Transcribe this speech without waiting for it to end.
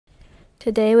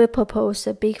Today we propose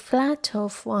a big flat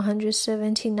of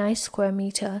 179 square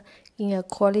meters in a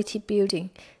quality building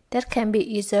that can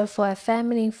be either for a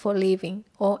family for living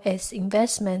or as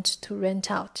investment to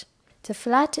rent out. The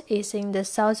flat is in the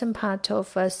southern part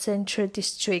of a central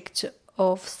district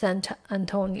of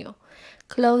Sant'Antonio,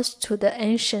 close to the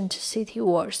ancient city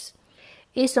walls.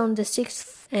 It's on the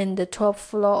 6th and the 12th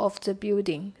floor of the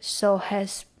building, so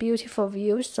has beautiful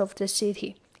views of the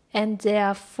city. And there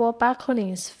are 4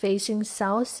 balconies facing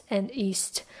south and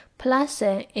east, plus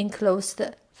an enclosed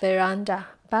veranda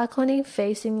balcony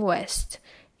facing west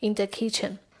in the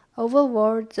kitchen.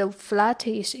 Overall, the flat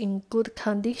is in good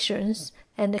conditions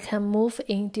and can move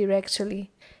in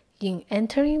directly. In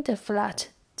entering the flat,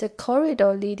 the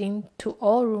corridor leading to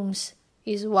all rooms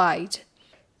is wide.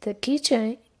 The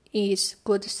kitchen is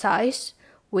good size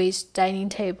with dining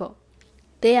table.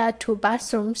 There are 2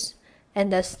 bathrooms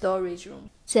and a storage room.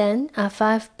 Then are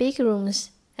 5 big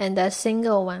rooms and a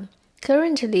single one.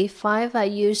 Currently, 5 are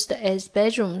used as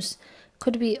bedrooms.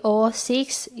 Could be all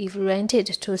 6 if rented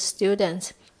to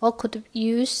students, or could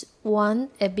use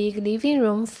one a big living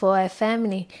room for a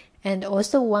family and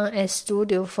also one as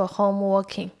studio for home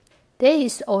working. There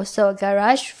is also a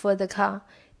garage for the car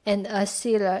and a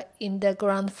cellar in the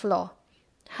ground floor.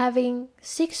 Having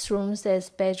 6 rooms as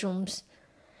bedrooms,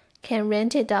 can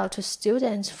rent it out to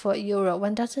students for Euro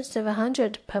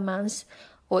 1,700 per month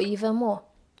or even more.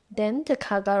 Then the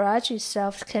car garage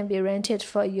itself can be rented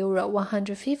for Euro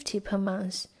 150 per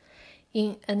month.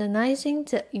 In analyzing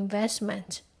the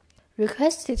investment,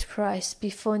 requested price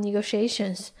before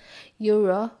negotiations,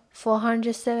 Euro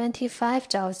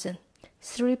 475,000,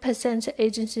 3%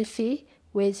 agency fee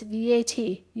with VAT,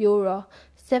 Euro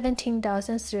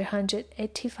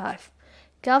 17,385,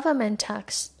 government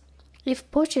tax.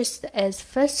 If purchased as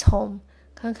first home,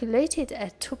 calculated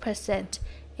at 2%,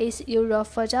 is Euro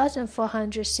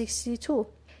 4,462.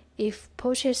 If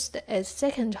purchased as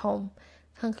second home,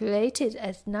 calculated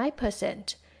at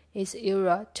 9%, is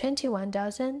Euro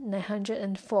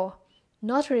 21,904.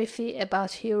 Notary fee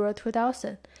about Euro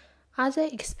 2,000. Other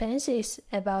expenses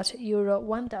about Euro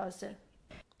 1,000.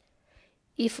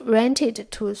 If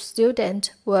rented to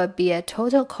student, will be a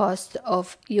total cost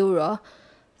of Euro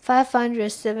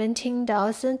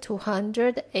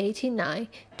 517,289,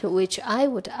 to which I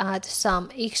would add some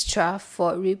extra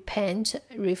for repaint,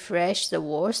 refresh the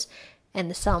walls,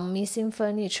 and some missing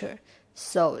furniture.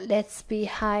 So let's be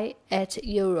high at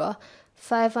Euro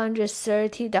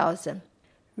 530,000.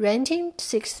 Renting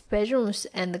 6 bedrooms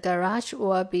and the garage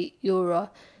will be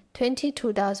Euro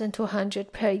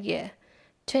 22,200 per year.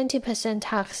 20%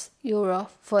 tax, Euro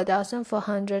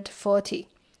 4,440.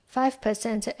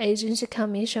 5% agency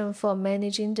commission for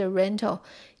managing the rental,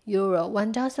 Euro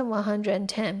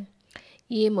 1,110.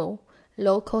 IMU,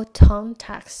 local town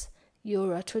tax,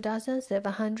 Euro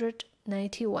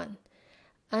 2,791.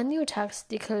 Annual tax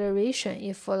declaration,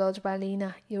 if followed by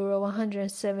Lina, Euro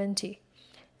 170.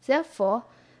 Therefore,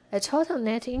 a total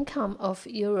net income of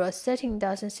Euro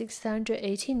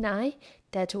 13,689,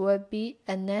 that will be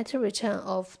a net return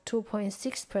of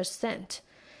 2.6%.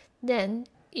 Then,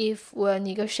 if we'll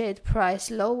negotiate price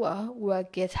lower, we'll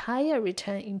get higher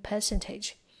return in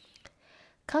percentage.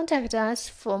 Contact us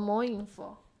for more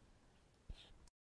info.